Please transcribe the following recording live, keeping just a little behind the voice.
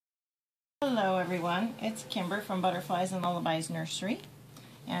Hello everyone, it's Kimber from Butterflies and Lullabies Nursery,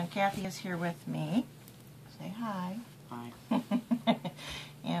 and Kathy is here with me. Say hi. Hi.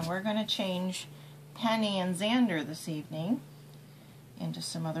 And we're going to change Penny and Zander this evening into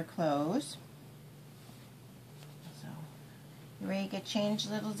some other clothes. So, you ready to get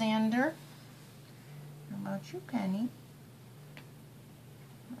changed, little Zander? How about you, Penny?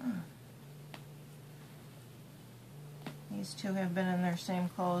 These two have been in their same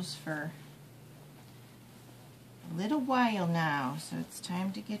clothes for a little while now, so it's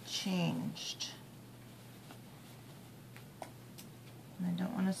time to get changed. And I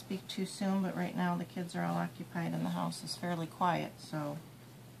don't want to speak too soon, but right now the kids are all occupied and the house is fairly quiet, so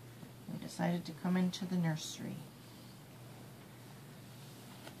we decided to come into the nursery.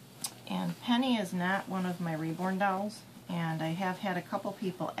 And Penny is not one of my reborn dolls, and I have had a couple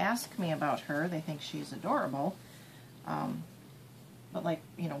people ask me about her. They think she's adorable. But like,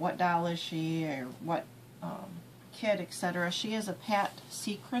 you know, what doll is she, or what kid, etc. She is a Pat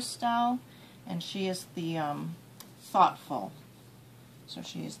Seacrest doll, and she is the Thoughtful. So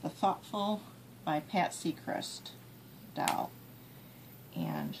she is the Thoughtful by Pat Seacrest doll.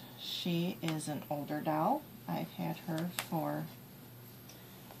 And she is an older doll. I've had her for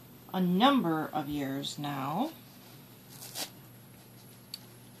a number of years now.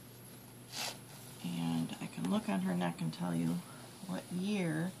 And I can look on her neck and tell you what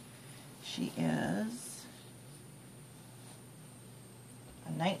year she is.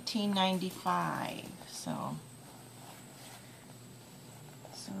 1995. So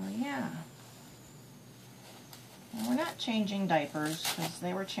yeah. And we're not changing diapers because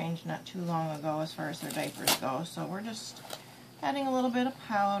they were changed not too long ago as far as their diapers go. So we're just adding a little bit of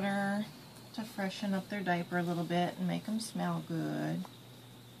powder to freshen up their diaper a little bit and make them smell good.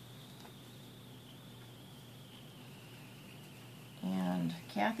 And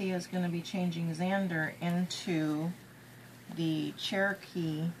Kathy is going to be changing Zander into the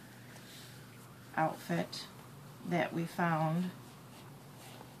Cherokee outfit that we found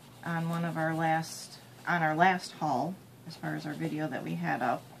on one of our last haul, as far as our video that we had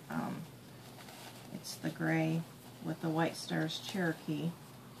up. It's the gray with the white stars Cherokee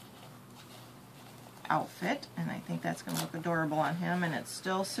outfit, and I think that's going to look adorable on him, and it's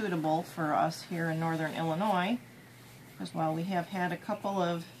still suitable for us here in northern Illinois. Because while we have had a couple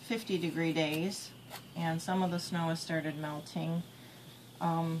of 50-degree days and some of the snow has started melting,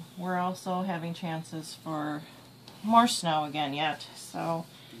 we're also having chances for more snow again yet. So,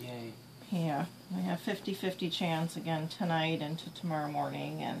 yay. Yeah, we have 50-50 chance again tonight into tomorrow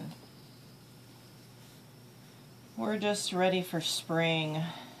morning, and we're just ready for spring.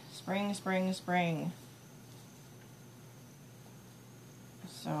 Spring, spring, spring.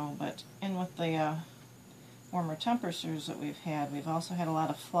 So, but in with the warmer temperatures that we've had, we've also had a lot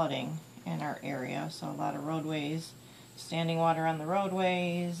of flooding in our area, so a lot of roadways, standing water on the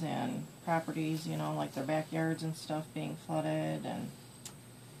roadways, and properties, you know, like their backyards and stuff being flooded. And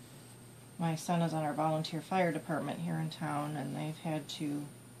my son is on our volunteer fire department here in town, and they've had to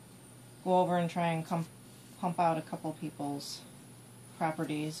go over and try and pump out a couple people's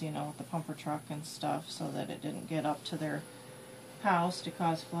properties, you know, with the pumper truck and stuff, so that it didn't get up to their house to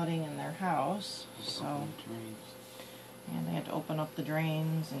cause flooding in their house. So, and they had to open up the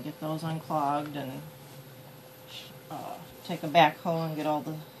drains and get those unclogged, and take a backhoe and get all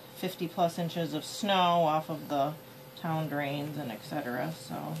the 50+ inches of snow off of the town drains and etc.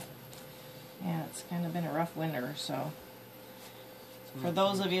 So yeah, it's kind of been a rough winter. So for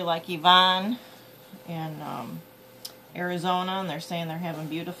those of you like Yvonne in Arizona, and they're saying they're having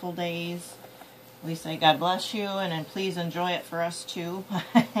beautiful days, we say God bless you, and then please enjoy it for us too.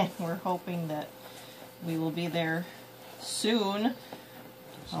 We're hoping that we will be there soon,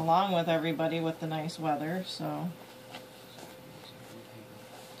 along with everybody, with the nice weather. So,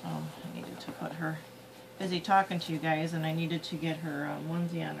 I needed to put her, busy talking to you guys, and I needed to get her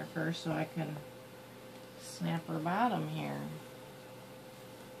onesie on her first so I can snap her bottom here.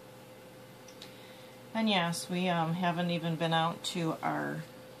 And yes, we haven't even been out to our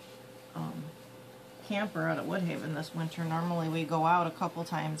camper out at Woodhaven this winter. Normally we go out a couple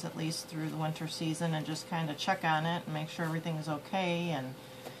times at least through the winter season and just kind of check on it and make sure everything is okay, and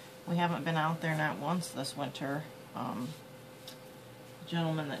we haven't been out there not once this winter. The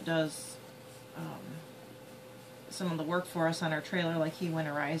gentleman that does some of the work for us on our trailer, like he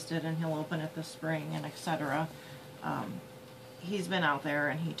winterized it and he'll open it this spring and etc. He's been out there,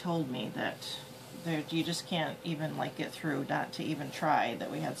 and he told me that you just can't even like get through, not to even try,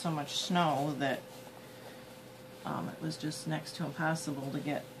 that we had so much snow that it was just next to impossible to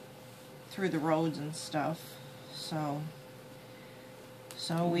get through the roads and stuff. So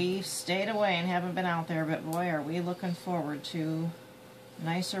So we stayed away and haven't been out there, but boy, are we looking forward to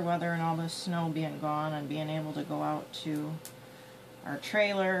nicer weather and all this snow being gone and being able to go out to our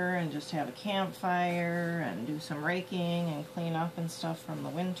trailer and just have a campfire and do some raking and clean up and stuff from the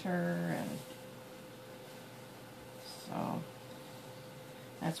winter. And so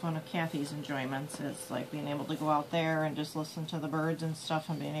that's one of Kathy's enjoyments, is like being able to go out there and just listen to the birds and stuff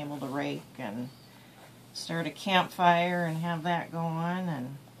and being able to rake and start a campfire and have that going.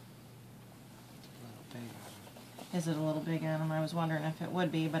 And is it a little big on them? I was wondering if it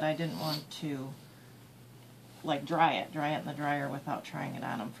would be, but I didn't want to like dry it in the dryer without trying it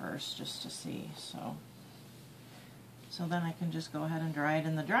on them first, just to see. So then I can just go ahead and dry it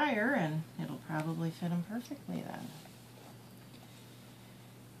in the dryer, and it'll probably fit them perfectly then.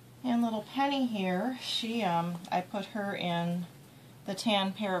 And little Penny here, she I put her in the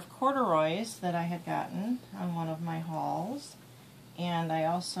tan pair of corduroys that I had gotten on one of my hauls, and I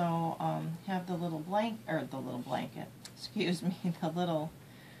also have the little blanket, excuse me, the little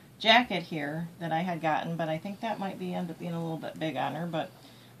jacket here that I had gotten, but I think that might end up being a little bit big on her, but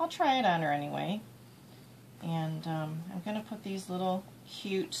I'll try it on her anyway. And I'm going to put these little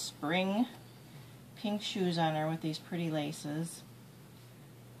cute spring pink shoes on her with these pretty laces.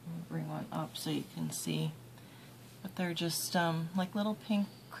 I'll bring one up so you can see. But they're just like little pink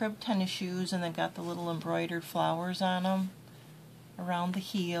crib tennis shoes, and they've got the little embroidered flowers on them around the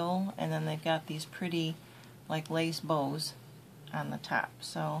heel, and then they've got these pretty like lace bows on the top.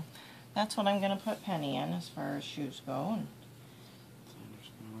 So that's what I'm going to put Penny in as far as shoes go. And Zander's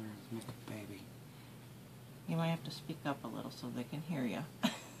going to wear his baby. You might have to speak up a little so they can hear you.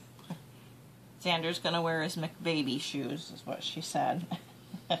 Zander's going to wear his McBaby shoes, is what she said.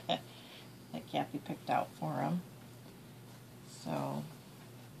 That Kathy picked out for him.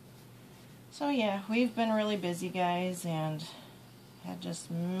 So yeah, we've been really busy, guys, and had just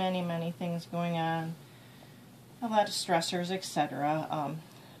many things going on. A lot of stressors, etc.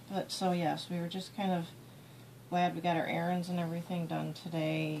 But so yes, we were just kind of glad we got our errands and everything done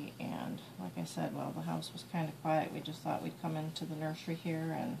today. And like I said, while the house was kind of quiet, we just thought we'd come into the nursery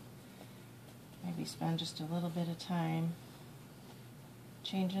here and maybe spend just a little bit of time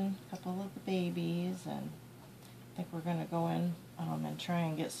changing a couple of the babies. And I think we're going to go in and try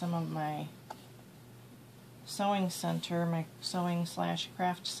and get some of my sewing center, my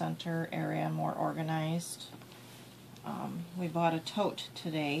sewing/craft center area more organized. We bought a tote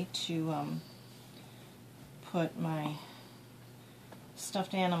today to put my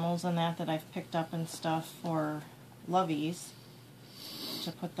stuffed animals and that I've picked up and stuff for Lovies,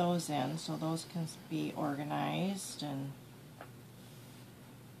 to put those in, so those can be organized. And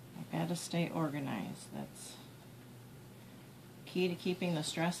I gotta stay organized. That's key to keeping the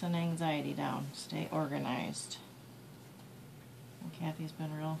stress and anxiety down. Stay organized. And Kathy's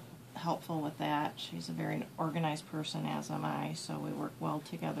been real helpful with that. She's a very organized person, as am I, so we work well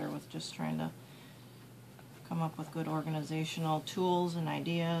together with just trying to come up with good organizational tools and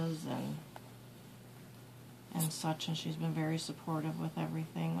ideas and such, and she's been very supportive with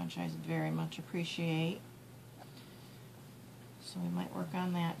everything, which I very much appreciate. So we might work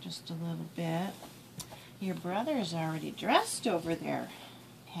on that just a little bit. Your brother's already dressed over there,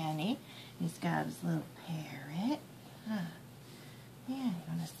 Penny. He's got his little parrot. Huh. Yeah, you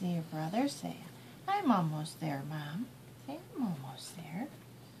want to see your brother? Say, I'm almost there, Mom. Say, I'm almost there.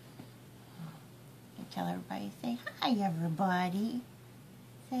 You tell everybody, say, hi, everybody.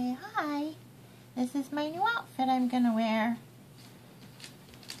 Say, hi. This is my new outfit I'm going to wear.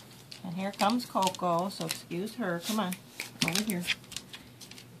 And here comes Coco, so excuse her. Come on, over here.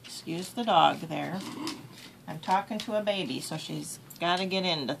 Excuse the dog there. I'm talking to a baby, so she's got to get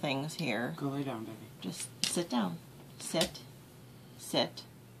into things here. Go lay down, baby. Just sit down. Sit. Sit.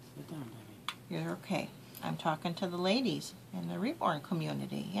 Sit down, baby. You're okay. I'm talking to the ladies in the reborn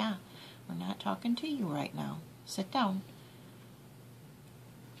community. Yeah, we're not talking to you right now. Sit down.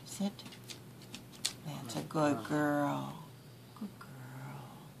 Sit. That's a good girl. Good girl.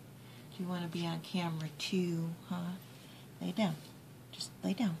 Do you want to be on camera too, huh? Lay down. Just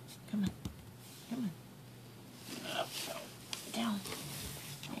lay down. Come on. Come on. Up, down.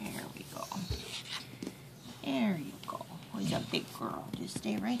 There we go. There you go. Who's a big girl? Just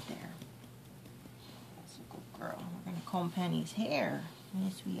stay right there. That's a good girl. We're going to comb Penny's hair.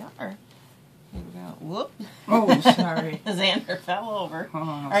 Yes, we are. Here we go. Whoop. Oh, sorry. Zander fell over.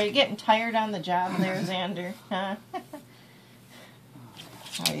 Oh. Are you getting tired on the job there, Zander? Huh?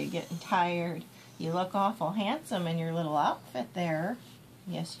 Are you getting tired? You look awful handsome in your little outfit there.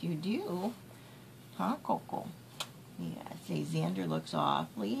 Yes, you do. Huh, Coco? Yeah, say Zander looks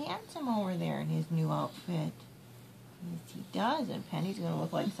awfully handsome over there in his new outfit. Yes, he does. And Penny's going to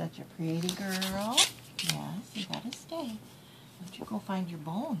look like such a pretty girl. Yes, you got to stay. Why don't you go find your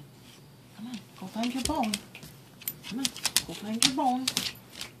bone? Come on, go find your bone. Come on, go find your bone.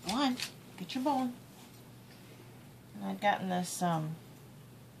 Go on, get your bone. And I've gotten this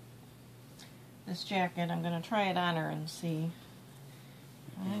this jacket. I'm going to try it on her and see.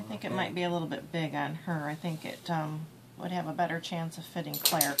 I think it might be a little bit big on her. I think it would have a better chance of fitting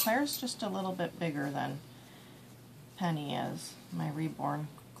Claire. Claire's just a little bit bigger than Penny is, my reborn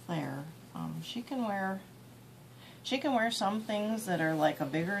Claire. She can wear some things that are like a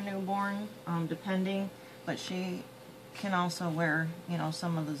bigger newborn, depending, but she can also wear, you know,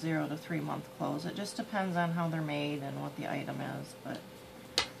 some of the 0 to 3 month clothes. It just depends on how they're made and what the item is. But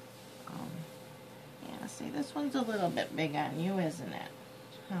yeah, see, this one's a little bit big on you, isn't it?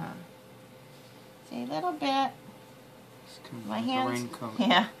 Huh? See, a little bit. My hands,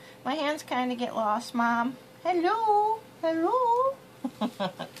 yeah, my hands kind of get lost, Mom. Hello, hello.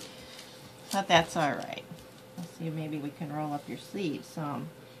 But that's all right. Let's see, maybe we can roll up your sleeves some.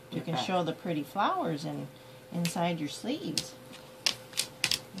 You can show the pretty flowers inside your sleeves.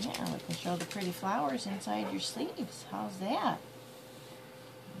 Yeah, we can show the pretty flowers inside your sleeves. How's that?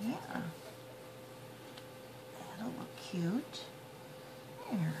 Yeah. That'll look cute.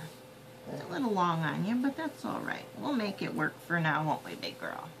 There. A little long on you, but that's all right. We'll make it work for now, won't we, big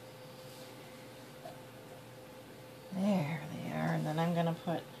girl? There they are. And then I'm going to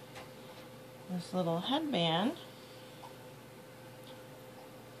put this little headband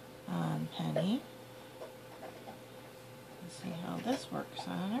on Penny. Let's see how this works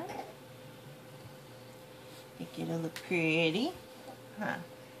on her. Make it a look pretty. Huh.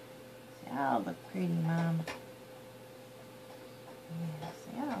 See, I'll look pretty, Mom. Yeah,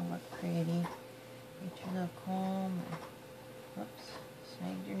 see, I'll look pretty. Get your little comb. Whoops.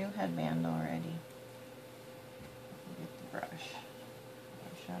 Snagged your new headband already. Get the brush.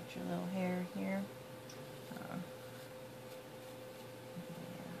 Brush out your little hair here. Yeah.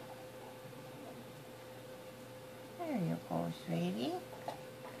 There you go, sweetie.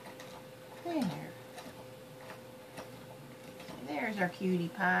 There. There's our cutie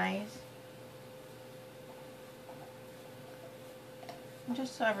pies. And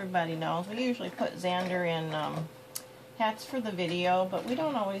just so everybody knows, we usually put Zander in hats for the video, but we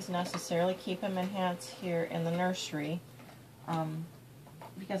don't always necessarily keep him in hats here in the nursery.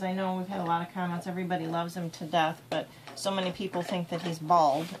 Because I know we've had a lot of comments, everybody loves him to death, but so many people think that he's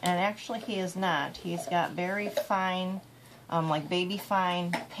bald, and actually he is not. He's got very fine, like baby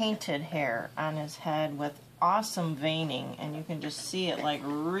fine painted hair on his head with awesome veining, and you can just see it like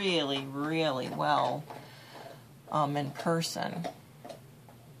really, really well in person.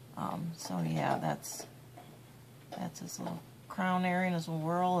 So yeah, that's his little crown area and his little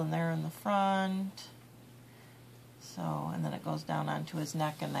whirl, and there in the front. So, and then it goes down onto his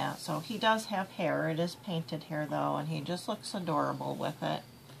neck and that. So he does have hair. It is painted hair though, and he just looks adorable with it.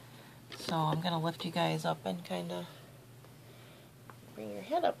 So I'm going to lift you guys up and kind of bring your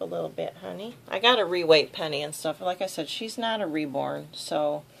head up a little bit, honey. I got to reweight Penny and stuff. Like I said, she's not a reborn,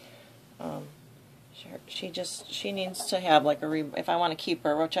 so she needs to have like if I want to keep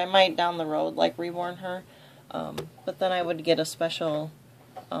her, which I might down the road, like reborn her. But then I would get a special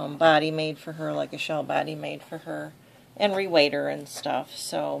body made for her, like a shell body made for her, and reweight her and stuff.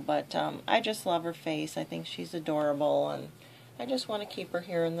 So, but I just love her face. I think she's adorable, and I just want to keep her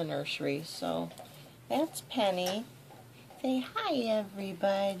here in the nursery. So that's Penny. Say hi,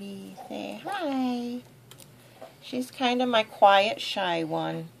 everybody. Say hi. She's kind of my quiet, shy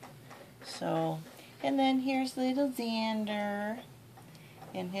one. So, and then here's little Zander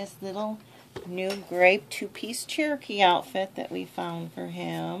in his little new grape two-piece Cherokee outfit that we found for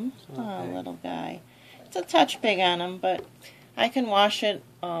him. Oh, little guy. It's a touch big on him, but I can wash it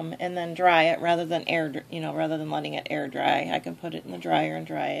and then dry it rather than rather than letting it air dry. I can put it in the dryer and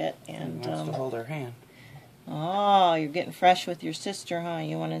dry it. And wants to hold her hand. Oh, you're getting fresh with your sister, huh?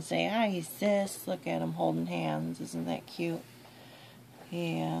 You want to say hi, sis? Look at them holding hands. Isn't that cute?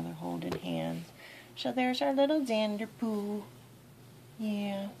 Yeah, they're holding hands. So there's our little Zander Poo.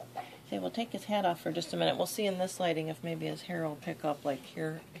 Yeah. Okay, we'll take his hat off for just a minute. We'll see in this lighting if maybe his hair will pick up like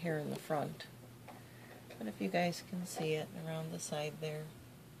here in the front. But if you guys can see it around the side there.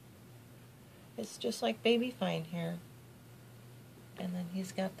 It's just like baby fine hair. And then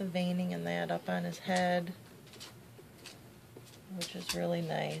he's got the veining and that up on his head, which is really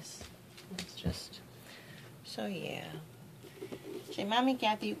nice. It's just, so yeah. Say, Mommy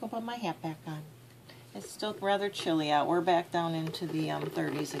Kathy, you can put my hat back on. It's still rather chilly out. We're back down into the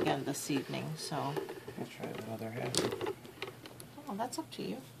 30s again this evening, so. I'll try the other hat. Oh, that's up to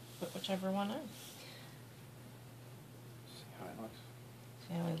you. Put whichever one on.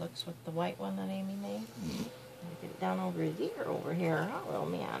 See how he looks with the white one that Amy made? Get it down over his ear over here, huh, little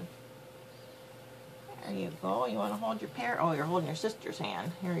man? There you go. You want to hold your parrot? Oh, you're holding your sister's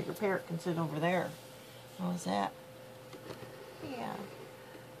hand. Here, your parrot can sit over there. How's that? Yeah.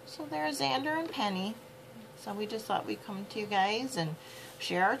 So there's Zander and Penny. So we just thought we'd come to you guys and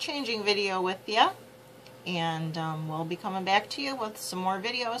share our changing video with you. And we'll be coming back to you with some more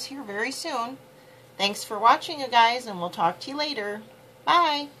videos here very soon. Thanks for watching, you guys, and we'll talk to you later.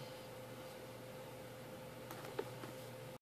 Bye.